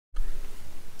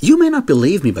You may not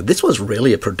believe me, but this was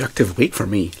really a productive week for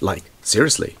me. Like,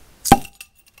 seriously.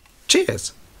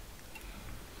 Cheers.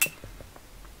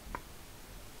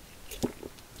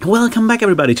 Welcome back,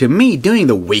 everybody, to me doing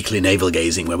the weekly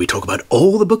navel-gazing, where we talk about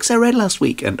all the books I read last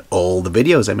week, and all the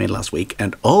videos I made last week,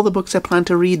 and all the books I plan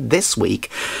to read this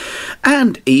week,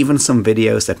 and even some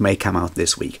videos that may come out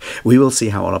this week. We will see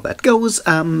how all of that goes,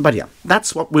 but yeah,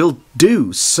 that's what we'll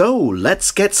do. So,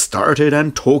 let's get started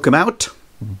and talk about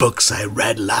books I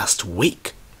read last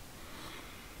week.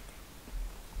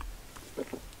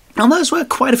 Now, those were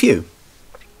quite a few,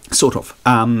 sort of.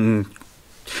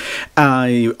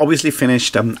 I obviously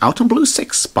finished Out on Blue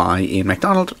 6 by Ian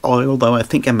MacDonald, although I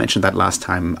think I mentioned that last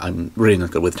time. I'm really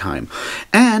not good with time.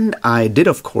 And I did,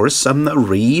 of course,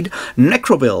 read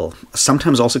Necroville,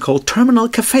 sometimes also called Terminal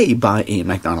Cafe by Ian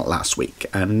MacDonald last week.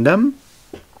 And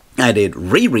I did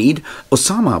reread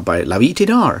Osama by Lavie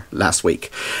Tidhar last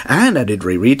week. And I did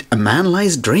reread A Man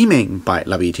Lies Dreaming by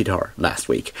Lavie Tidhar last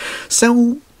week.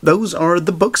 So those are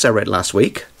the books I read last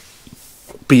week.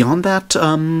 Beyond that,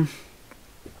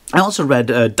 I also read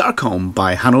Darkholme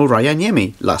by Hanno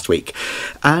Rajaniemi last week,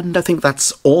 and I think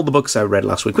that's all the books I read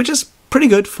last week, which is pretty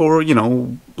good for, you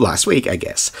know, last week, I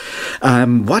guess.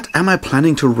 What am I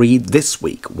planning to read this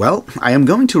week? Well, I am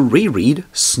going to reread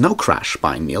Snow Crash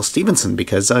by Neil Stephenson,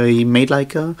 because I made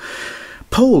like a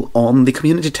poll on the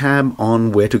community tab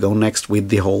on where to go next with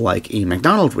the whole like Ian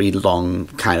MacDonald read-along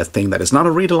kind of thing that is not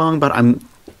a read-along, but I'm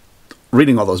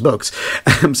reading all those books.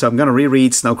 So I'm going to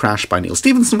reread Snow Crash by Neil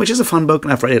Stephenson, which is a fun book,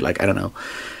 and I've read it like, I don't know,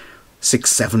 6,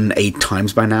 7, 8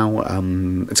 times by now.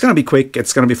 It's going to be quick,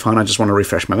 it's going to be fun, I just want to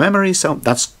refresh my memory, so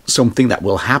that's something that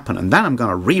will happen. And then I'm going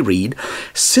to reread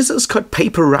Scissors Cut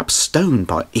Paper Wrap Stone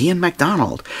by Ian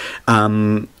MacDonald,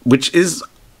 which is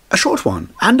a short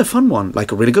one, and a fun one,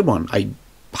 like a really good one. I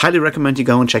highly recommend you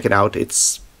go and check it out.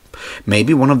 It's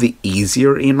maybe one of the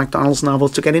easier Ian MacDonald's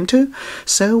novels to get into,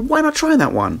 so why not try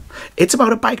that one? It's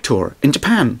about a bike tour in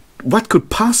Japan. What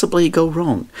could possibly go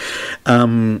wrong?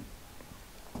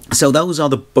 So those are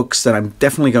the books that I'm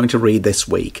definitely going to read this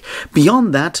week.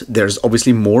 Beyond that, there's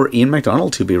obviously more Ian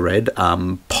MacDonald to be read.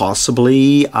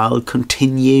 Possibly I'll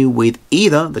continue with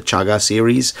either the Chaga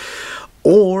series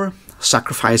or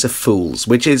Sacrifice of Fools,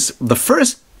 which is the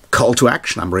first call to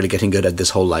action. I'm really getting good at this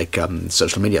whole like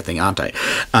social media thing, aren't I?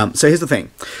 So here's the thing.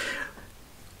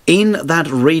 In that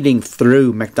reading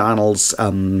through MacDonald's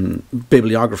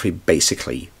bibliography,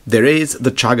 basically, there is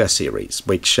the Chaga series,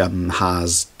 which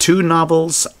has 2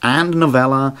 novels and a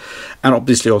novella, and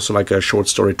obviously also like a short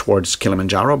story towards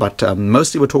Kilimanjaro, but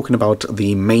mostly we're talking about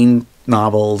the main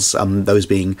novels, those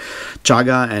being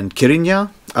Chaga and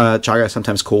Kirinya. Chaga is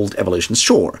sometimes called Evolution's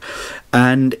Shore.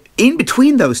 And in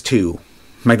between those two,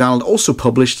 MacDonald also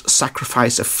published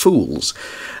Sacrifice of Fools,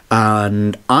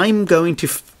 and I'm going to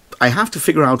I have to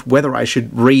figure out whether I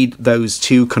should read those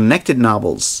 2 connected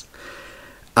novels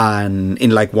and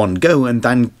in like one go and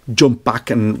then jump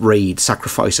back and read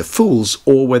Sacrifice of Fools,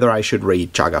 or whether I should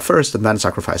read Chaga first and then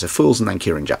Sacrifice of Fools and then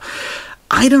Kirinja.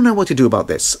 I don't know what to do about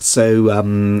this. So,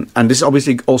 and this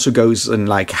obviously also goes in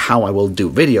like how I will do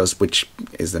videos, which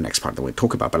is the next part that we'll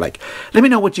talk about. But like, let me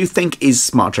know what you think is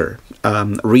smarter.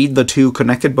 Read the 2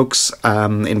 connected books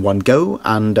in one go,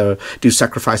 and do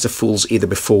Sacrifice of Fools either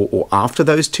before or after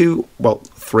those 2. Well,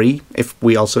 3 if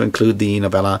we also include the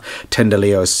novella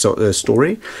Tenderleo's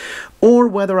story, or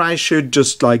whether I should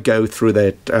just like go through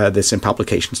that this in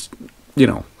publications, you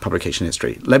know, publication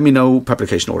history. Let me know,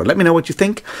 publication order. Let me know what you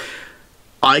think.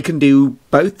 I can do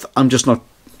both. I'm just not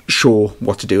sure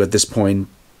what to do at this point,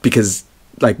 because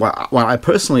like while I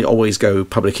personally always go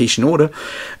publication order,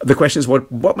 the question is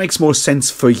what makes more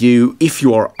sense for you if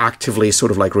you are actively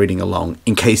sort of like reading along,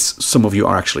 in case some of you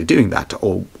are actually doing that,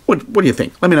 or what do you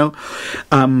think? Let me know.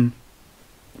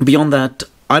 Beyond that,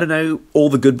 I don't know, all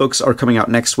the good books are coming out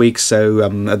next week, so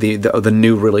the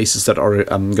new releases that are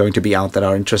going to be out that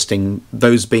are interesting,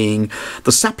 those being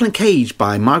The Sapling Cage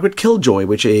by Margaret Killjoy,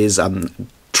 which is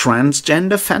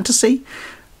transgender fantasy,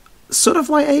 sort of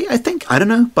YA, I think. I don't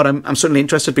know, but I'm certainly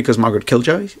interested because Margaret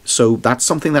Killjoy, so that's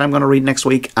something that I'm going to read next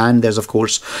week. And there's, of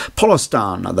course,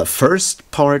 Polostan, the first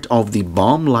part of the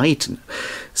Bomb Light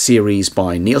series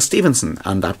by Neil Stephenson,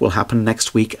 and that will happen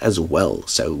next week as well.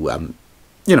 So,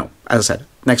 you know, as I said,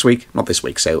 next week, not this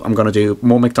week. So I'm going to do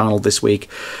more MacDonald this week,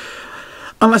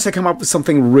 unless I come up with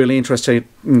something really interesting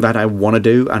that I want to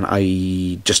do, and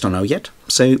I just don't know yet.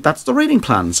 So that's the reading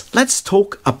plans. Let's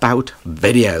talk about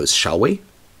videos, shall we?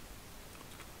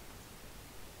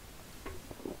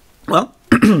 Well,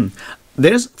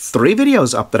 there's 3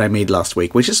 videos up that I made last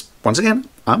week, which is, once again,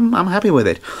 I'm happy with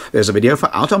it. There's a video for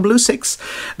Out on Blue 6.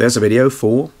 There's a video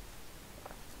for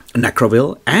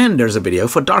Necroville, and there's a video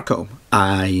for Darkholme.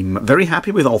 I'm very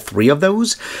happy with all three of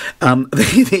those.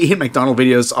 The Ian MacDonald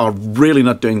videos are really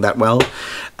not doing that well.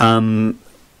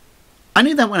 I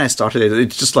knew that when I started it.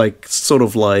 It's just like sort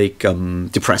of like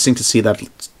depressing to see that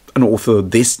an author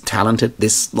this talented,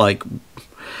 this like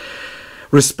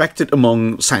respected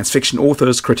among science fiction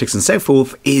authors, critics, and so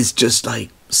forth is just like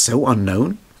so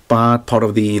unknown. But part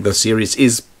of the series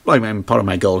is, I mean, part of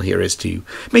my goal here is to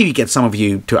maybe get some of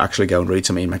you to actually go and read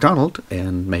some Ian MacDonald,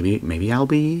 and maybe I'll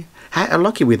be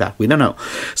lucky with that. We don't know.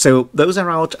 So those are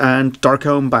out, and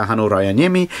Darkholme by Hannu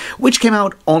Rajaniemi, which came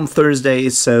out on Thursday.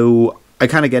 So I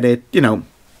kind of get it. You know,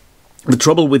 the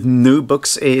trouble with new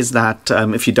books is that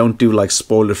if you don't do like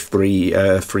spoiler-free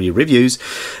reviews,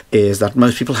 is that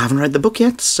most people haven't read the book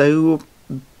yet. So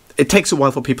it takes a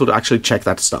while for people to actually check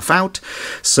that stuff out.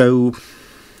 So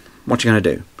what you gonna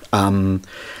do?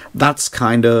 That's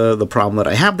kind of the problem that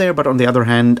I have there. But on the other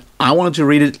hand, I wanted to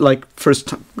read it like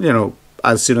first, you know,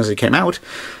 as soon as it came out,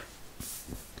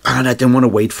 and I didn't want to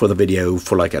wait for the video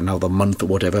for like another month or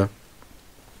whatever,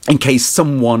 in case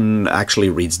someone actually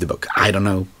reads the book. I don't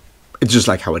know. It's just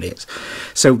like how it is.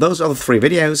 So those are the 3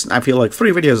 videos. I feel like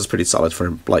 3 videos is pretty solid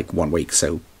for like 1 week.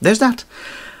 So there's that.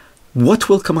 What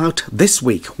will come out this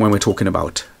week when we're talking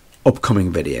about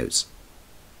upcoming videos?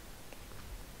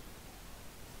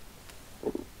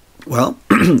 Well,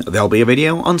 there'll be a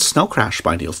video on Snow Crash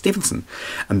by Neil Stephenson,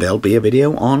 and there'll be a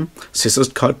video on Scissors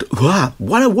Cut,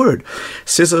 what a word,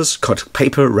 Scissors Cut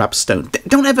Paper Wrap Stone.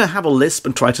 Don't ever have a lisp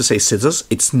and try to say scissors,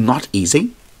 it's not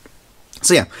easy.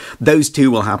 So yeah, those 2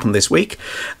 will happen this week.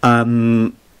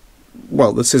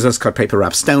 Well, the Scissors Cut Paper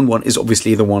Wrap Stone one is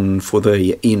obviously the one for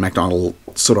the Ian MacDonald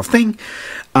sort of thing,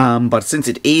 but since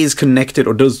it is connected,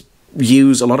 or does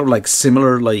use a lot of like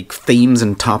similar like themes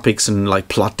and topics and like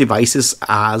plot devices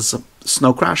as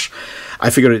Snow Crash, I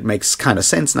figured it makes kind of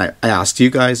sense. And I asked you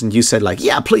guys, and you said like,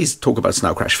 yeah, please talk about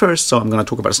Snow Crash first. So I'm going to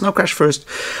talk about Snow Crash first,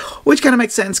 which kind of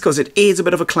makes sense because it is a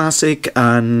bit of a classic,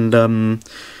 and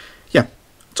yeah,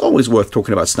 it's always worth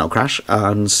talking about Snow Crash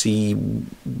and see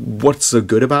what's so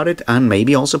good about it, and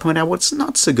maybe also point out what's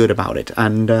not so good about it,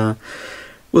 and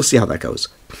we'll see how that goes.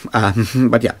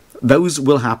 But yeah, those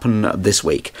will happen this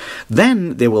week.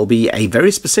 Then there will be a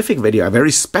very specific video, a very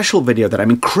special video that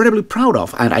I'm incredibly proud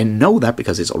of, and I know that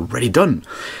because it's already done.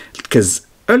 Because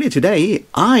earlier today,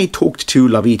 I talked to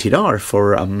Lavi Tidar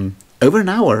for over an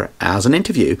hour as an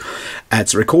interview.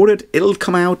 It's recorded. It'll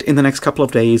come out in the next couple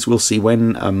of days. We'll see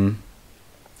when.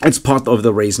 It's part of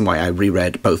the reason why I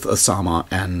reread both Osama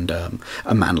and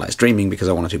A Man Lies Dreaming, because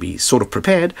I wanted to be sort of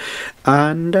prepared.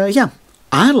 And yeah,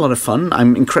 I had a lot of fun.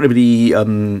 I'm incredibly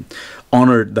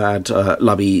honoured that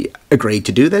Lavi agreed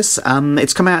to do this.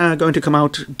 It's going to come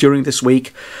out during this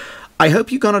week. I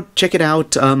hope you're going to check it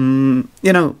out,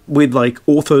 you know, with like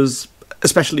authors,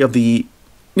 especially of the,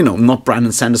 you know, not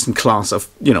Brandon Sanderson class of,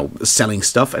 you know, selling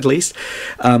stuff at least.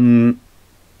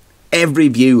 Every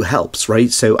view helps, right?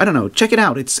 So, I don't know, check it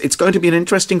out. It's going to be an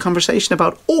interesting conversation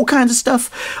about all kinds of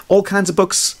stuff, all kinds of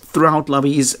books throughout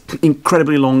Lavi's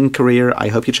incredibly long career. I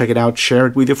hope you check it out, share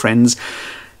it with your friends.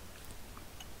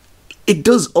 It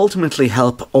does ultimately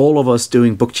help all of us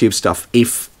doing booktube stuff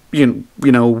if, you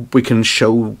know, we can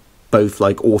show both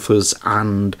like authors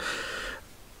and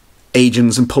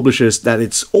agents and publishers that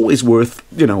it's always worth,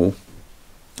 you know,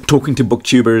 talking to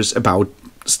booktubers about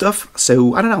stuff.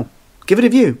 So, I don't know. Give it a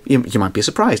view. You might be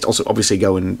surprised. Also, obviously,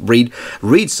 go and read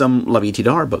some Lavi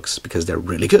Tidar books because they're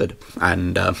really good.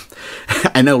 And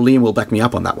I know Liam will back me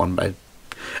up on that one,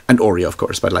 and Oreo, of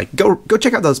course. But like, go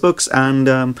check out those books, and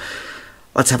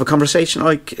let's have a conversation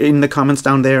like in the comments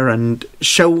down there, and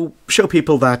show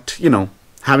people that, you know,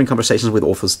 having conversations with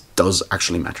authors does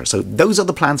actually matter. So those are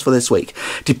the plans for this week.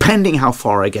 Depending how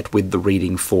far I get with the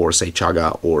reading for, say,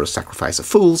 Chaga or Sacrifice of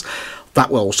Fools, that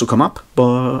will also come up.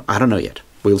 But I don't know yet.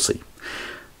 We'll see.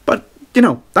 But, you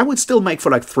know, that would still make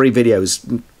for like 3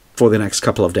 videos for the next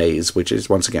couple of days, which is,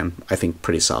 once again, I think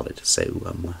pretty solid.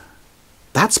 So,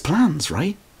 that's plans,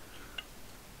 right?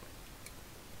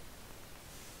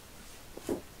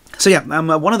 So yeah,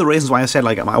 one of the reasons why I said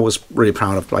like I was really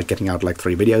proud of like getting out like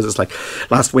 3 videos is like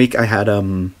last week I had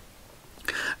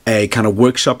a kind of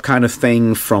workshop kind of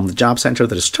thing from the job center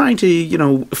that is trying to, you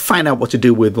know, find out what to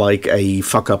do with like a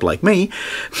fuck up like me,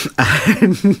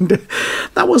 and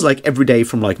that was like every day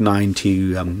from like 9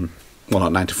 to well,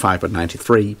 not 9 to 5 but 9 to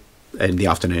 3 in the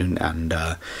afternoon. And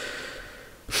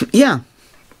yeah,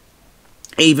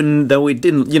 even though it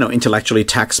didn't, you know, intellectually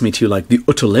tax me to like the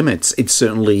utter limits, it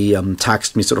certainly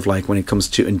taxed me sort of like when it comes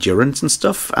to endurance and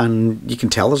stuff. And you can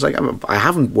tell there's like I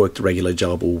haven't worked a regular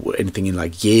job or anything in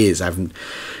like years. I haven't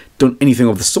done anything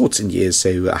of the sorts in years,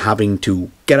 so having to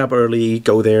get up early,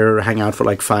 go there, hang out for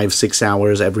like 5-6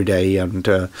 hours every day, and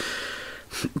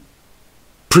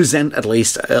present at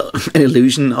least an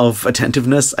illusion of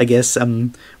attentiveness, I guess,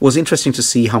 was interesting to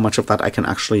see how much of that I can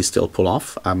actually still pull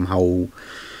off, how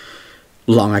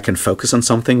long I can focus on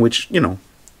something, which, you know,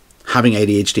 having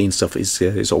ADHD and stuff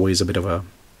is always a bit of a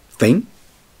thing.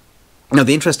 Now,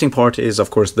 the interesting part is, of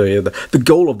course, the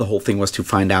goal of the whole thing was to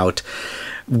find out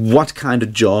what kind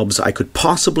of jobs I could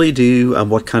possibly do and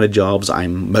what kind of jobs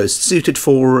I'm most suited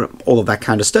for, all of that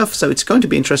kind of stuff. So it's going to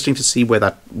be interesting to see where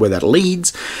that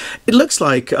leads. It looks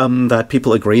like that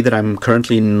people agree that I'm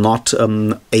currently not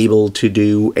able to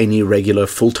do any regular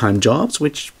full-time jobs,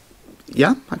 which,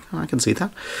 yeah, I can see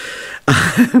that.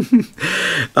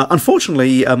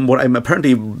 Unfortunately, what I'm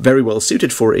apparently very well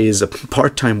suited for is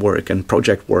part-time work and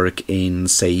project work in,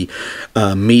 say,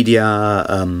 media,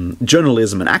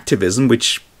 journalism and activism,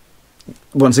 which,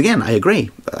 once again, I agree.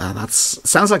 That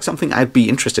sounds like something I'd be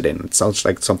interested in. It sounds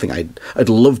like something I'd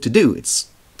love to do. It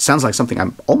sounds like something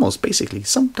I'm almost, basically,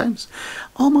 sometimes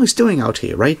almost doing out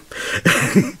here, right?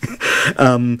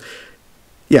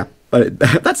 Yeah. But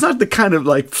that's not the kind of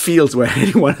like fields where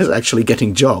anyone is actually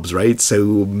getting jobs, right?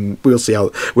 So we'll see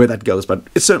where that goes. But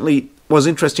it certainly was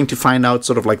interesting to find out,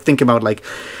 sort of like think about like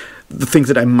the things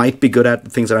that I might be good at, the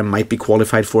things that I might be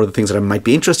qualified for, the things that I might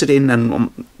be interested in,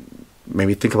 and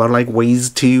maybe think about like ways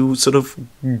to sort of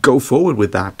go forward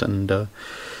with that. And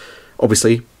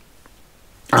obviously,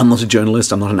 I'm not a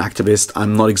journalist, I'm not an activist,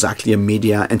 I'm not exactly a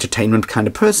media entertainment kind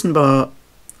of person, but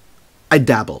I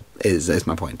dabble, is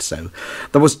my point. So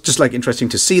that was just like interesting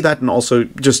to see that, and also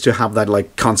just to have that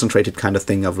like concentrated kind of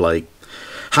thing of like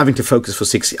having to focus for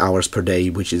 6 hours per day,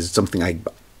 which is something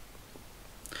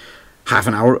half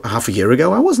a year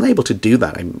ago I wasn't able to do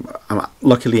that.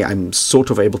 Luckily I'm sort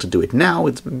of able to do it now.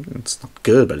 It's not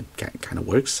good, but it kind of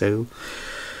works. So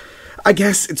I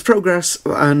guess it's progress,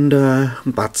 and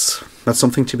that's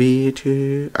something to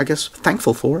be, I guess,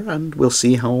 thankful for, and we'll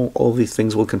see how all these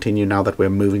things will continue now that we're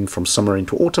moving from summer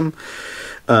into autumn.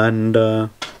 And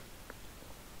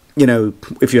you know,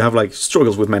 if you have like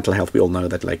struggles with mental health, we all know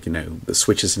that, like, you know, the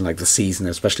switches in like the season,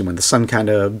 especially when the sun kind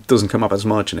of doesn't come up as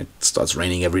much and it starts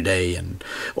raining every day, and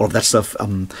all of that stuff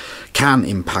can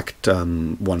impact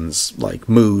one's like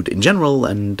mood in general,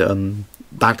 and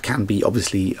that can be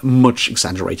obviously much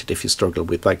exaggerated if you struggle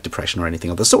with like depression or anything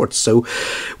of the sort. So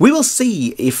we will see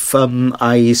if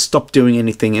I stop doing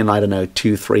anything in, I don't know,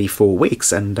 2, 3, 4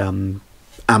 weeks, and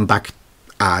I'm back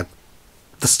at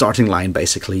the starting line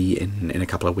basically in a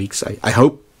couple of weeks. I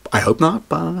hope not,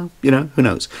 but you know, who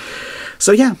knows.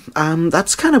 So yeah,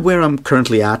 that's kind of where I'm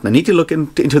currently at, and I need to look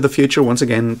into the future once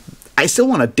again. I still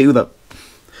want to do the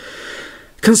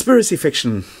conspiracy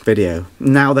fiction video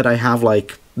now that I have,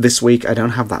 like, this week I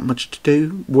don't have that much to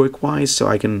do work-wise, so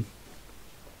I can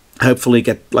hopefully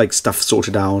get like stuff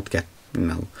sorted out, get, you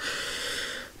know,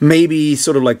 maybe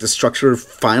sort of like the structure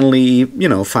finally, you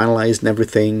know, finalized and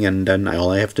everything, and then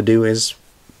all I have to do is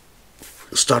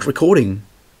start recording.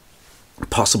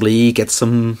 Possibly get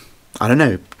some, I don't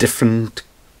know, different,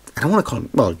 I don't want to call them,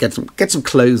 well, get some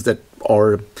clothes that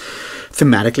are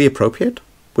thematically appropriate.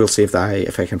 We'll see if I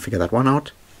can figure that one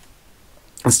out,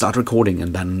 and start recording,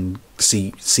 and then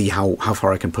see how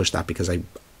far I can push that, because I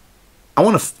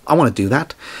want to do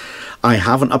that. I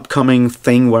have an upcoming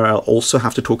thing where I'll also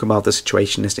have to talk about the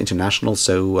Situationist International,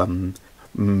 so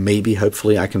maybe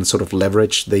hopefully I can sort of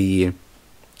leverage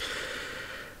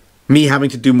me having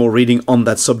to do more reading on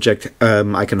that subject.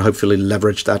 I can hopefully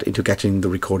leverage that into getting the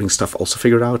recording stuff also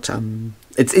figured out.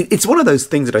 It's one of those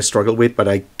things that I struggle with, but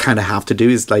I kind of have to do,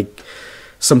 is like,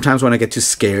 sometimes when I get too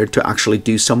scared to actually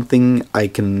do something, I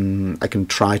can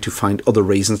try to find other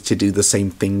reasons to do the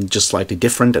same thing, just slightly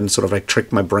different, and sort of like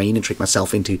trick my brain and trick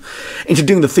myself into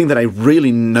doing the thing that I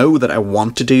really know that I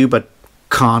want to do, but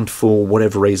can't for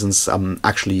whatever reasons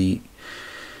actually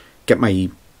get my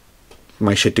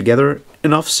shit together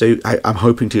enough. So I'm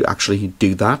hoping to actually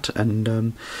do that, and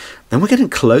then we're getting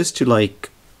close to like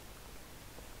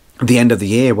the end of the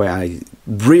year, where I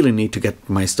really need to get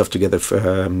my stuff together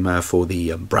for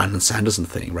the Brandon Sanderson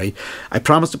thing, right? I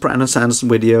promised a Brandon Sanderson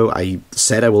video. I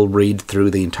said I will read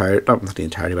through the entire, not the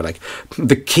entirety, but like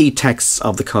the key texts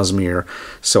of the Cosmere,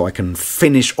 so I can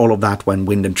finish all of that when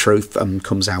Wind and Truth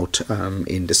comes out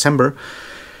in December.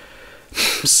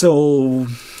 So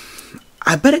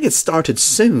I better get started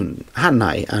soon, hadn't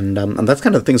I? And that's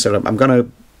kind of the thing. So I'm gonna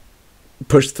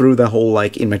push through the whole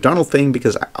like Ian McDonald thing,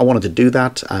 because I wanted to do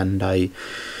that, and I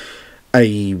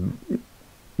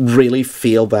really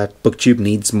feel that BookTube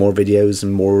needs more videos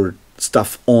and more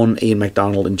stuff on Ian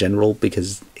MacDonald in general,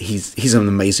 because he's an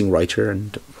amazing writer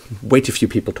and way too few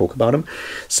people talk about him.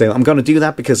 So I'm going to do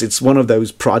that because it's one of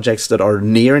those projects that are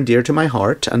near and dear to my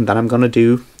heart, and then I'm going to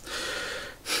do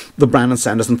the Brandon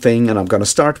Sanderson thing, and I'm going to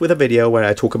start with a video where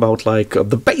I talk about like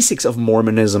the basics of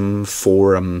Mormonism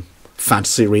for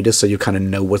fantasy readers, so you kind of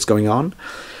know what's going on,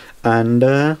 and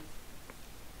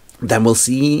then we'll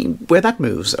see where that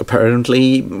moves.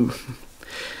 Apparently,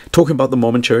 talking about the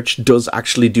Mormon Church does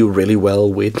actually do really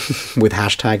well with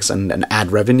hashtags and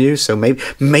ad revenue, so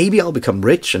maybe I'll become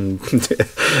rich and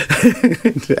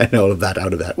and all of that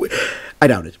out of that. I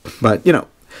doubt it, but you know,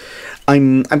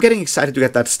 I'm getting excited to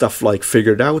get that stuff like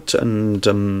figured out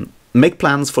and make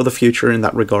plans for the future in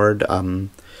that regard.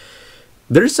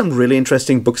 There's some really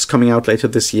interesting books coming out later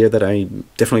this year that I'm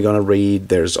definitely going to read.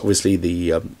 There's obviously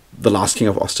the Last King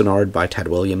of Ostenard by Ted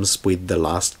Williams, with the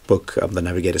last book of The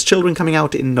Navigator's Children coming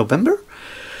out in November.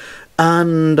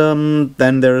 And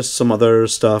then there's some other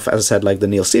stuff, as I said, like the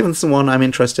Neil Stephenson one I'm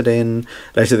interested in.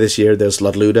 Later this year, there's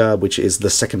Ludluda, which is the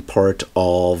second part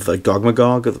of Gog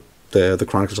Magog, the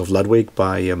Chronicles of Ludwig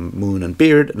by Moon and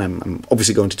Beard, and I'm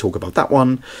obviously going to talk about that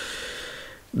one.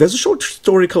 There's a short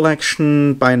story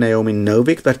collection by Naomi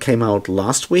Novik that came out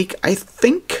last week, I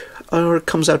think, or it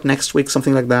comes out next week,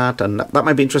 something like that, and that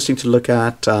might be interesting to look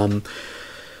at.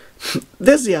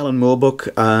 There's the Alan Moore book,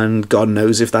 and God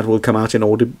knows if that will come out in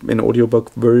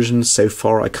audiobook version. So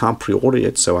far, I can't pre-order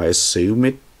it, so I assume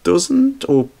it doesn't,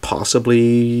 or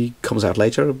possibly comes out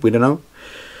later. We don't know.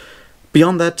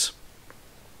 Beyond that,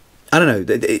 I don't know.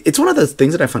 It's one of those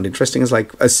things that I find interesting is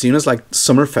like, as soon as like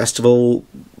summer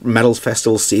metal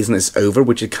festival season is over,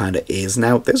 which it kind of is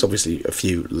now. There's obviously a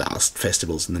few last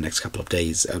festivals in the next couple of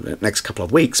days, next couple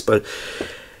of weeks, but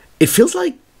it feels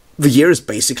like the year is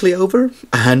basically over,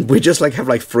 and we just like have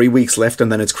like 3 weeks left, and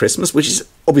then it's Christmas, which is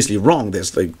obviously wrong.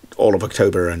 There's like all of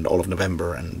October and all of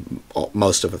November and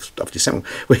most of December.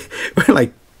 We're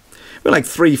like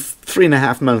three and a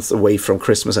half months away from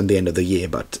Christmas and the end of the year,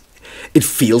 but it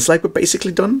feels like we're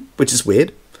basically done, which is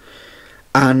weird.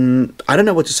 And I don't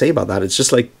know what to say about that. It's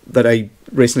just like that I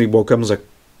recently woke up and was like,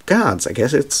 gods, I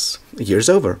guess it's the year's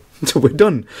over. So we're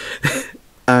done.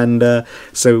 And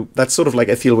so that's sort of like,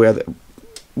 I feel where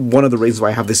one of the reasons why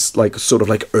I have this like sort of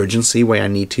like urgency where I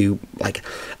need to like,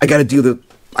 I gotta do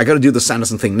the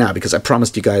Sanderson thing now, because I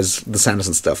promised you guys the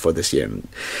Sanderson stuff for this year. And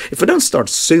if we don't start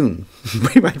soon,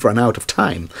 we might run out of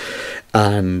time.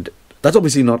 And that's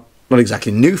obviously not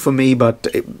exactly new for me, but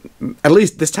at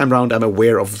least this time around I'm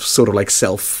aware of sort of like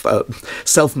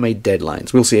self-made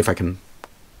deadlines. We'll see if I can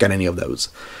get any of those.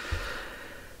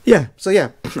 Yeah, so yeah,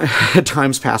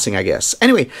 time's passing, I guess.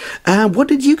 Anyway, what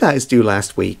did you guys do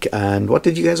last week, and what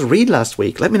did you guys read last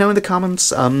week? Let me know in the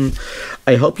comments.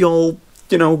 I hope you'll,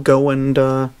 go and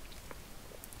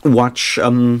watch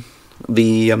the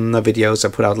videos I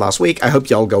put out last week. I hope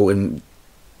y'all go and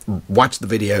watch the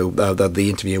video, the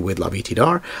interview with Lavi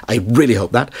Tidar. I really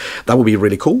hope that would be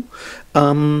really cool.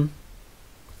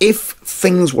 If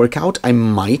things work out, I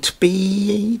might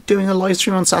be doing a live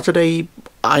stream on Saturday.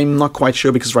 I'm not quite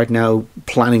sure, because right now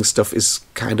planning stuff is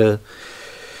kind of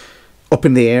up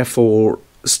in the air for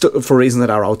reasons that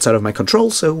are outside of my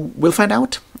control, so we'll find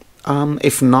out.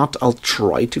 If not, I'll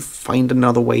try to find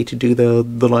another way to do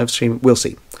the live stream. We'll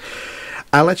see.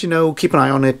 I'll let you know. Keep an eye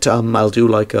on it. I'll do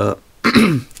like a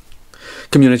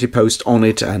community post on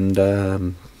it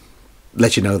and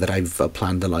let you know that I've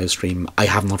planned the live stream. I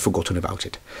have not forgotten about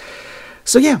it.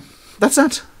 So yeah, that's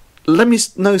that. Let me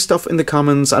know stuff in the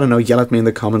comments. I don't know, yell at me in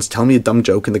the comments. Tell me a dumb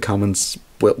joke in the comments.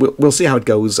 We'll see how it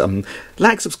goes.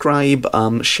 Like, subscribe,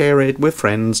 share it with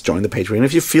friends, join the Patreon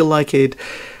if you feel like it.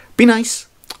 Be nice.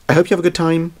 I hope you have a good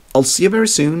time. I'll see you very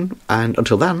soon. And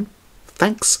until then,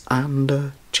 thanks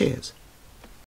and cheers.